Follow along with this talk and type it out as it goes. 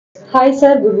Hi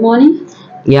sir, good morning.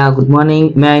 Yeah, good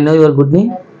morning. May I know your good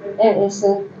name? Yes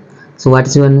sir. So, what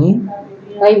is your name?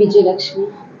 By Vijay Lakshmi.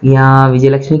 Yeah,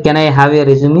 Vijay Lakshmi. Can I have your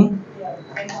resume?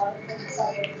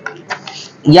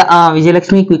 Yeah, Vijay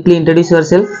Lakshmi, quickly introduce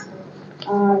yourself.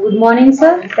 Good morning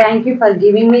sir. Thank you for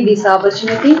giving me this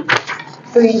opportunity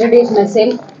to introduce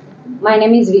myself. My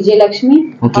name is Vijay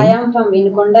Lakshmi. I Okay. am from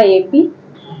Vinukonda, AP.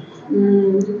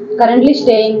 Currently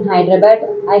staying in Hyderabad.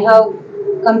 I have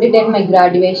completed my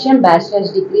graduation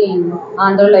bachelor's degree in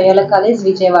Andhra Loyola College,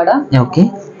 Vijayawada. Okay.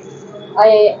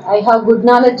 I have good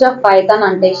knowledge of Python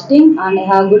and testing and I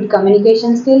have good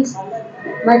communication skills.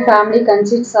 My family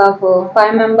consists of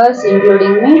 5 members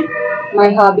including me.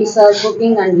 My hobbies are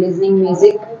cooking and listening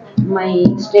music. My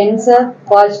strengths are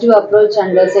positive approach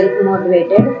and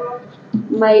self-motivated.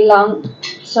 My long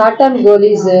short-term goal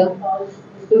is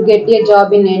to get a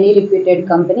job in any reputed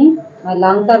company. My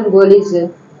long-term goal is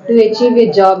to achieve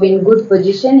a job in good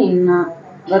position in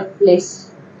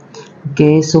workplace.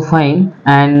 Okay, so fine.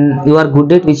 And you are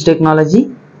good at which technology?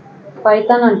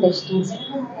 Python and testing.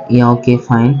 Yeah, okay,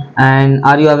 fine. And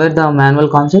are you aware the manual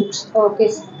concepts? Okay.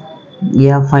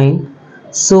 Yeah, fine.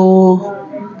 So,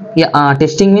 yeah,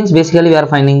 testing means basically we are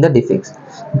finding the defects.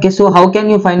 Okay, so how can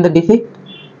you find the defect?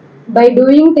 By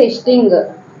doing testing,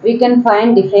 we can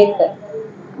find defect.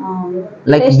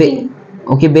 Like, Testing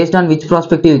okay, based on which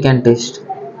perspective you can test?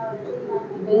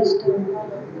 based.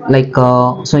 Like,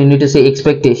 so you need to say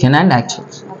expectation and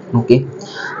actuals. Okay,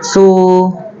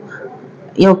 so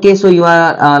yeah, okay, so you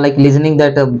are like listening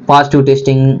that positive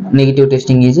testing, negative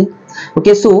testing is it?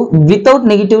 Okay, so without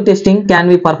negative testing, can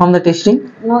we perform the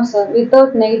testing? No, sir.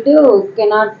 Without negative,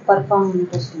 cannot perform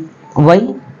testing. Why?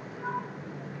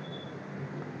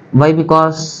 Why?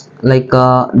 Because like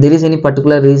there is any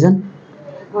particular reason?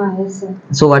 Yes, sir.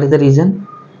 So what is the reason?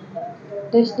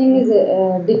 Testing is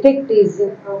defect is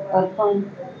performed.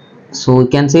 So we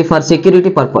can say for security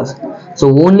purpose. So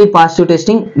only positive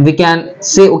testing we can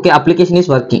say okay application is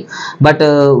working, but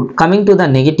coming to the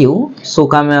negative, so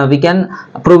we can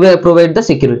provide the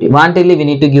security. Voluntarily we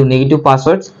need to give negative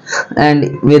passwords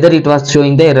and whether it was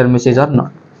showing the error message or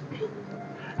not.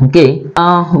 Okay,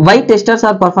 why testers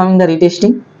are performing the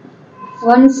retesting?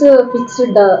 Once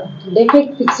fixed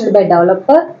defect fixed by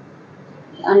developer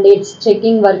and it's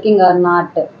checking working or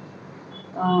not.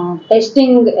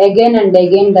 Testing again and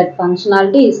again that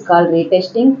functionality is called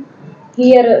retesting.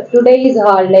 Here today is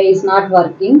holiday is not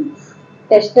working.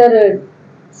 Tester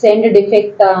send a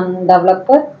defect on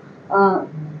developer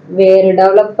where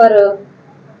developer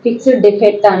fixed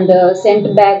defect and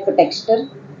sent back tester.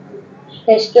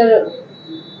 Tester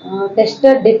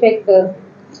defect.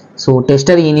 So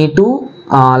tester you need to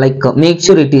like make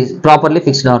sure it is properly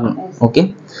fixed or not. Yes.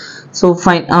 Okay, so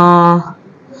fine.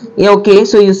 Yeah, okay,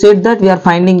 so you said that we are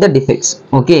finding the defects.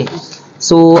 Okay,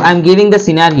 so I'm giving the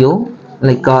scenario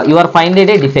like you are finding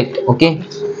a defect. Okay,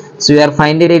 so you are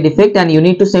finding a defect and you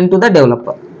need to send to the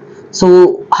developer.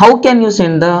 So how can you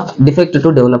send the defect to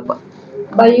developer?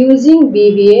 By using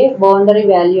BVA boundary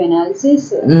value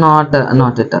analysis. Not at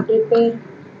all. Prepare.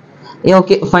 Yeah,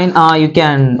 okay, fine. You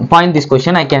can point this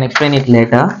question. I can explain it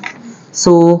later.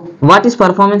 So what is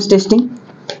performance testing?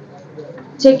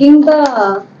 Checking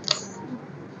the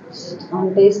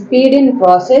speed in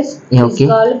process Yeah, is okay.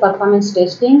 called performance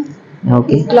testing.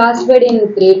 Okay. Is classified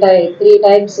in three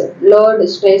types: load,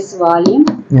 stress, volume.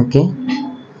 Okay.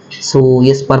 So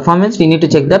yes, performance we need to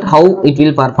check that how it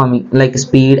will performing like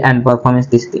speed and performance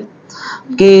this thing.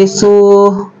 Okay,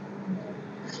 so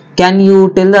can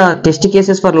you tell the test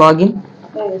cases for login?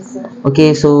 Yes, sir.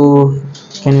 Okay, so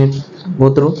can you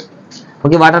go through?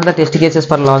 Okay, what are the test cases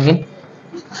for login?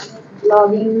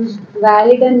 Login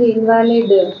valid and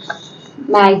invalid,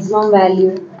 maximum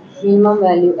value, minimum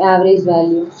value, average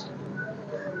value.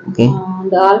 Okay.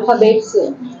 The alphabets.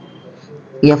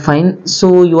 Yeah, fine.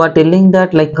 So you are telling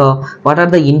that like what are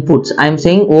the inputs? I am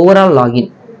saying overall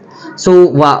login. So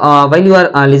while you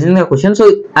are listening to the question,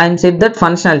 so I am said that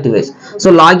functionality wise.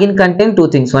 So login contain two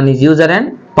things. One is user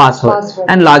and password,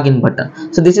 and login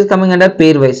button. So this is coming under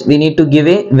pair wise. We need to give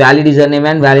a valid username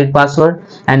and valid password,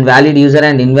 and valid user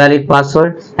and invalid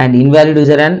password, and invalid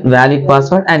user and valid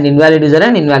password, and invalid user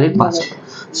and invalid password.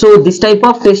 So this type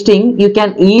of testing you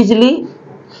can easily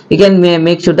you can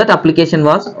make sure that application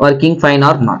was working fine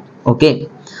or not. Okay,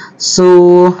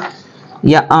 so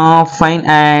yeah, fine.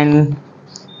 And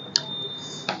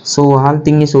so all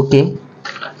thing is okay.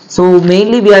 So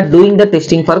mainly we are doing the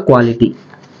testing for quality.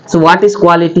 So what is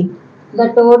quality?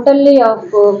 The totally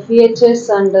of features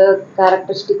and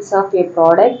characteristics of a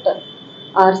product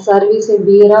or service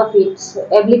bear of its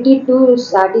ability to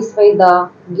satisfy the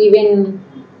given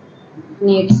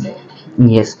needs.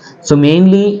 Yes, so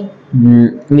mainly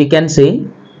We can say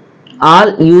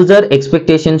all user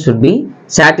expectations should be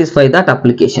satisfy that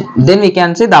application, then we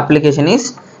can say the application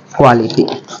is quality.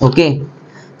 Okay,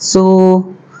 so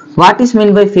what is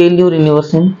meant by failure in your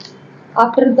sense?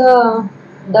 After the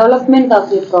development of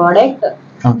the product,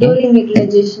 Okay. during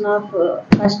utilization of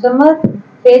customer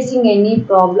facing any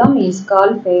problem is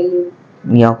called failure.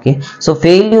 Yeah, okay. So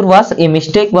failure was a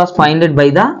mistake was finded by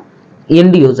the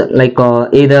end user, like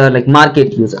either like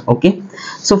market user. Okay.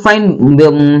 So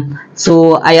fine.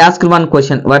 So I asked one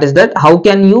question. What is that? How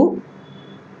can you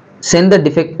send the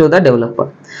defect to the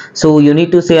developer? So you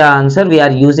need to say answer, we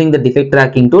are using the defect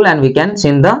tracking tool and we can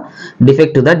send the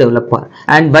defect to the developer.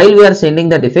 And while we are sending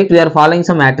the defect, we are following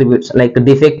some attributes like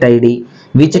defect id,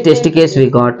 which test case we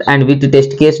got and which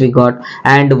test case we got,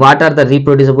 and what are the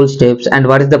reproducible steps and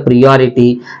what is the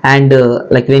priority, and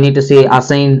like we need to say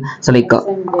assign, so like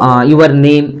your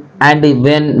name, and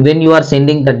when you are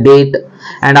sending the date,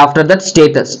 and after that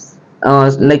status,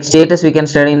 like status we can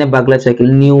study in a bug life cycle,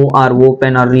 new or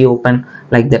open or reopen,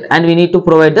 like that, and we need to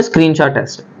provide the screenshot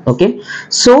as well. Okay,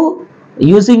 so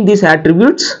using these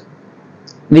attributes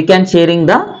we can sharing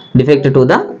the defect to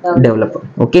the developer.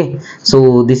 Okay,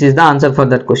 so this is the answer for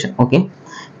that question. Okay,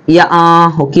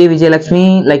 yeah, okay Vijay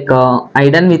Lakshmi, like I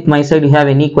done with my side, you have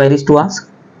any queries to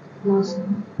ask? No, sir.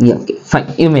 Yeah, okay,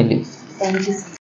 fine, you may leave. Thank you, sir.